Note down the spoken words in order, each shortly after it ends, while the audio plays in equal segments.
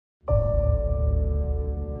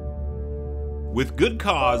With good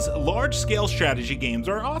cause, large-scale strategy games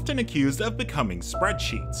are often accused of becoming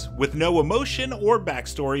spreadsheets, with no emotion or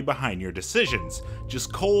backstory behind your decisions,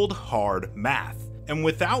 just cold, hard math. And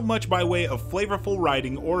without much by way of flavorful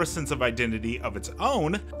writing or a sense of identity of its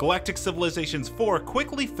own, Galactic Civilizations IV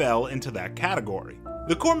quickly fell into that category.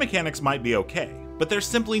 The core mechanics might be okay, but there's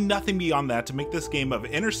simply nothing beyond that to make this game of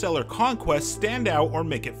interstellar conquest stand out or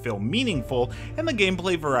make it feel meaningful, and the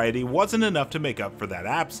gameplay variety wasn't enough to make up for that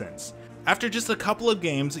absence. After just a couple of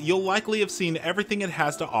games, you'll likely have seen everything it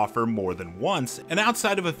has to offer more than once, and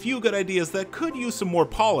outside of a few good ideas that could use some more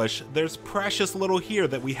polish, there's precious little here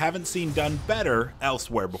that we haven't seen done better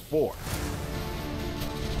elsewhere before.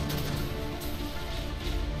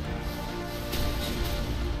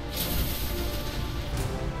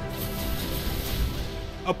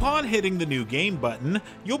 Upon hitting the new game button,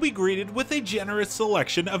 you'll be greeted with a generous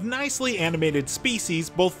selection of nicely animated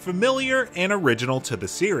species, both familiar and original to the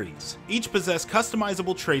series. Each possess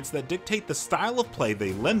customizable traits that dictate the style of play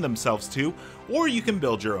they lend themselves to, or you can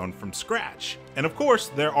build your own from scratch. And of course,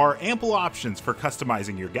 there are ample options for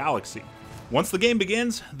customizing your galaxy. Once the game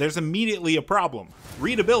begins, there's immediately a problem: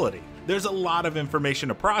 readability. There's a lot of information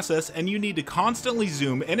to process, and you need to constantly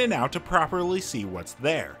zoom in and out to properly see what's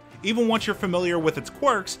there. Even once you're familiar with its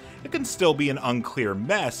quirks, it can still be an unclear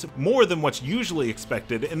mess, more than what's usually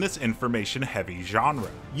expected in this information-heavy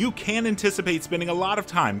genre. You can anticipate spending a lot of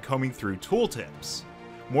time combing through tooltips.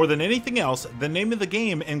 More than anything else, the name of the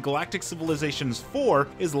game in Galactic Civilizations IV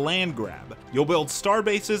is land grab. You'll build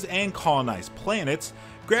starbases and colonize planets,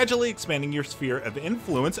 gradually expanding your sphere of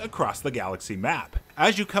influence across the galaxy map.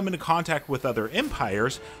 As you come into contact with other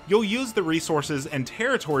empires, you'll use the resources and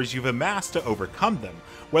territories you've amassed to overcome them,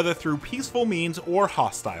 whether through peaceful means or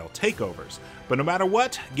hostile takeovers. But no matter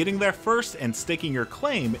what, getting there first and staking your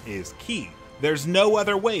claim is key. There's no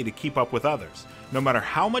other way to keep up with others. No matter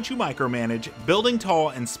how much you micromanage, building tall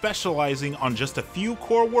and specializing on just a few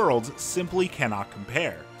core worlds simply cannot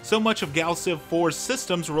compare. So much of GalCiv IV's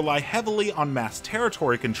systems rely heavily on mass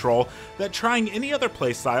territory control that trying any other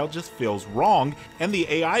playstyle just feels wrong, and the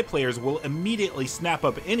AI players will immediately snap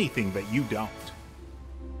up anything that you don't.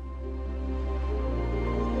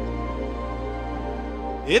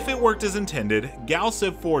 If it worked as intended,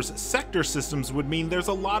 GalCiv IV's sector systems would mean there's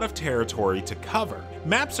a lot of territory to cover.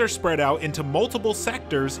 Maps are spread out into multiple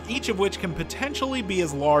sectors, each of which can potentially be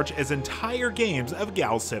as large as entire games of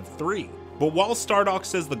GalCiv III. But while Stardock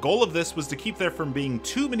says the goal of this was to keep there from being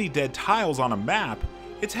too many dead tiles on a map,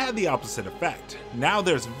 it's had the opposite effect. Now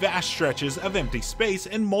there's vast stretches of empty space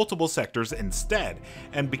in multiple sectors instead,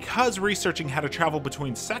 and because researching how to travel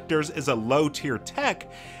between sectors is a low-tier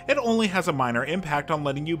tech, it only has a minor impact on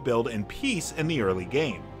letting you build in peace in the early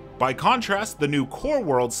game. By contrast, the new Core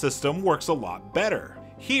World system works a lot better.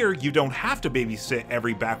 Here, you don't have to babysit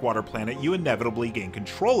every backwater planet you inevitably gain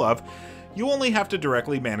control of. You only have to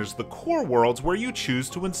directly manage the core worlds where you choose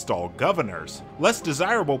to install governors. Less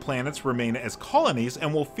desirable planets remain as colonies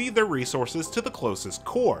and will feed their resources to the closest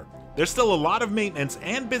core. There's still a lot of maintenance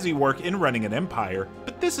and busy work in running an empire,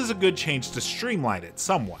 but this is a good change to streamline it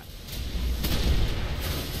somewhat.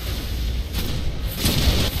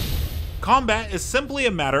 Combat is simply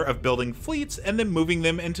a matter of building fleets and then moving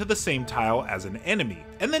them into the same tile as an enemy,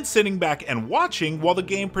 and then sitting back and watching while the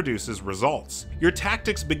game produces results. Your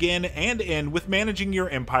tactics begin and end with managing your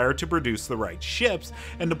empire to produce the right ships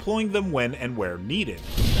and deploying them when and where needed.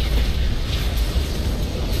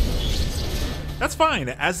 That's fine,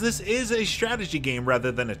 as this is a strategy game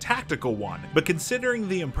rather than a tactical one, but considering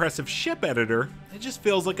the impressive ship editor, it just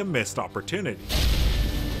feels like a missed opportunity.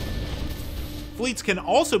 Fleets can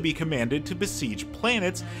also be commanded to besiege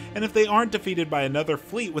planets, and if they aren't defeated by another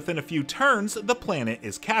fleet within a few turns, the planet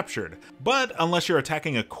is captured. But unless you're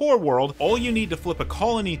attacking a core world, all you need to flip a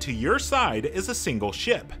colony to your side is a single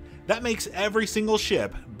ship. That makes every single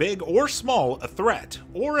ship, big or small, a threat,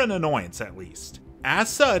 or an annoyance at least. As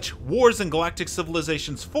such, wars in Galactic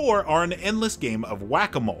Civilizations IV are an endless game of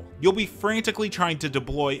whack-a-mole. You'll be frantically trying to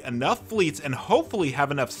deploy enough fleets and hopefully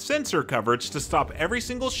have enough sensor coverage to stop every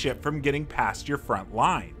single ship from getting past your front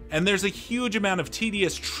line. And there's a huge amount of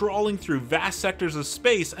tedious trawling through vast sectors of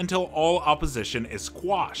space until all opposition is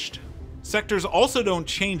squashed. Sectors also don't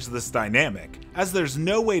change this dynamic, as there's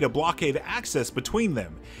no way to blockade access between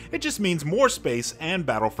them. It just means more space and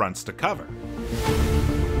battlefronts to cover.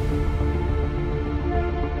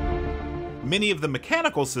 Many of the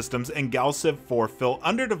mechanical systems in GalCiv IV feel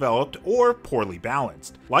underdeveloped or poorly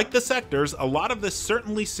balanced. Like the sectors, a lot of this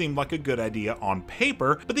certainly seemed like a good idea on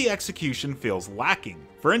paper, but the execution feels lacking.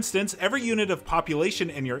 For instance, every unit of population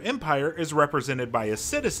in your empire is represented by a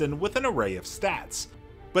citizen with an array of stats.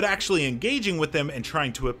 but actually engaging with them and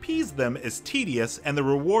trying to appease them is tedious, and the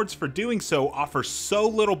rewards for doing so offer so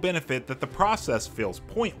little benefit that the process feels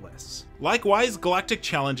pointless. Likewise, Galactic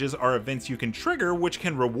Challenges are events you can trigger which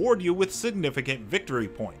can reward you with significant victory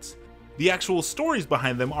points. The actual stories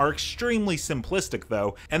behind them are extremely simplistic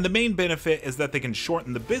though, and the main benefit is that they can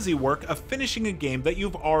shorten the busy work of finishing a game that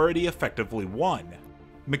you've already effectively won.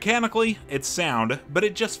 Mechanically, it's sound, but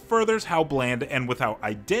it just furthers how bland and without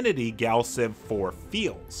identity GalCiv IV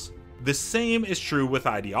feels. The same is true with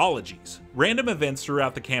ideologies. Random events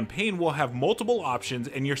throughout the campaign will have multiple options,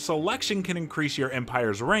 and your selection can increase your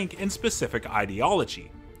empire's rank in specific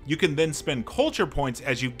ideology. You can then spend culture points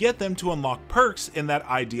as you get them to unlock perks in that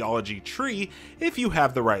ideology tree if you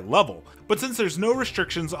have the right level, but since there's no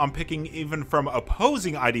restrictions on picking even from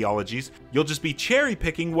opposing ideologies, you'll just be cherry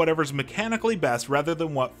picking whatever's mechanically best rather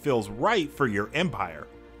than what feels right for your empire.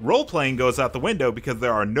 Role-playing goes out the window because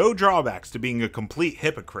there are no drawbacks to being a complete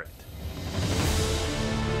hypocrite.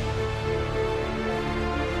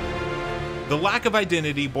 The lack of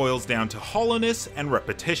identity boils down to hollowness and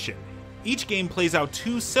repetition. Each game plays out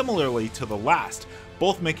too similarly to the last,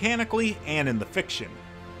 both mechanically and in the fiction.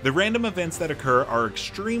 The random events that occur are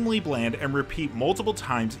extremely bland and repeat multiple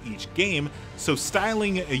times each game, so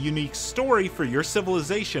styling a unique story for your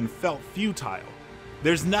civilization felt futile.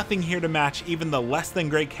 There's nothing here to match even the less than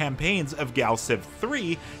great campaigns of GalCiv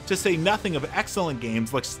III, to say nothing of excellent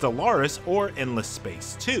games like Stellaris or Endless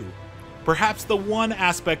Space 2. Perhaps the one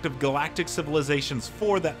aspect of Galactic Civilizations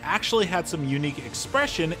IV that actually had some unique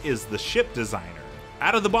expression is the ship designer.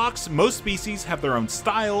 Out of the box, most species have their own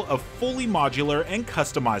style of fully modular and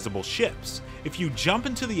customizable ships. If you jump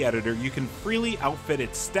into the editor, you can freely outfit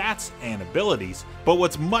its stats and abilities, but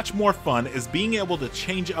what's much more fun is being able to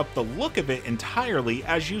change up the look of it entirely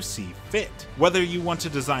as you see fit. Whether you want to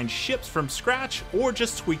design ships from scratch or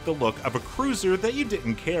just tweak the look of a cruiser that you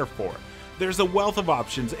didn't care for. There's a wealth of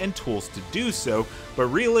options and tools to do so, but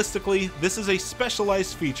realistically, this is a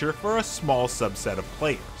specialized feature for a small subset of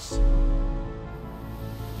players.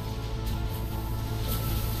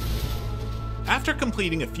 After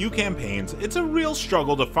completing a few campaigns, it's a real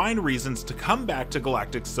struggle to find reasons to come back to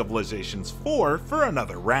Galactic Civilizations IV for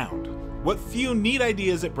another round. What few neat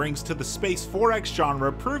ideas it brings to the Space 4X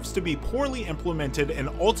genre proves to be poorly implemented and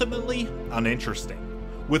ultimately uninteresting,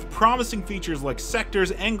 with promising features like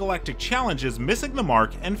Sectors and Galactic Challenges missing the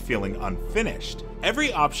mark and feeling unfinished.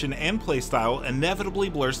 Every option and playstyle inevitably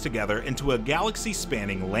blurs together into a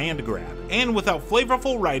galaxy-spanning land grab, and without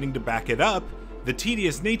flavorful writing to back it up, the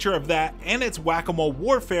tedious nature of that and its whack-a-mole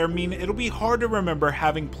warfare mean it'll be hard to remember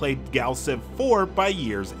having played GalCiv IV by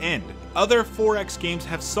year's end. Other 4X games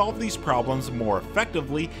have solved these problems more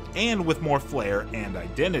effectively and with more flair and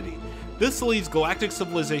identity. This leaves Galactic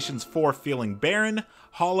Civilizations IV feeling barren,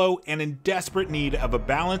 hollow, and in desperate need of a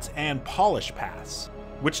balance and polish pass.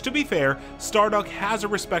 Which, to be fair, Stardock has a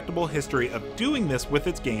respectable history of doing this with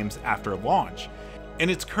its games after launch. In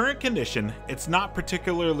its current condition, it's not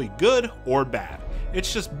particularly good or bad.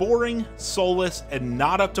 It's just boring, soulless, and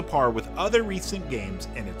not up to par with other recent games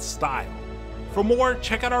in its style. For more,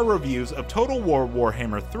 check out our reviews of Total War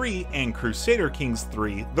Warhammer 3 and Crusader Kings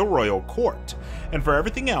 3: The Royal Court. And for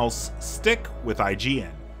everything else, stick with IGN.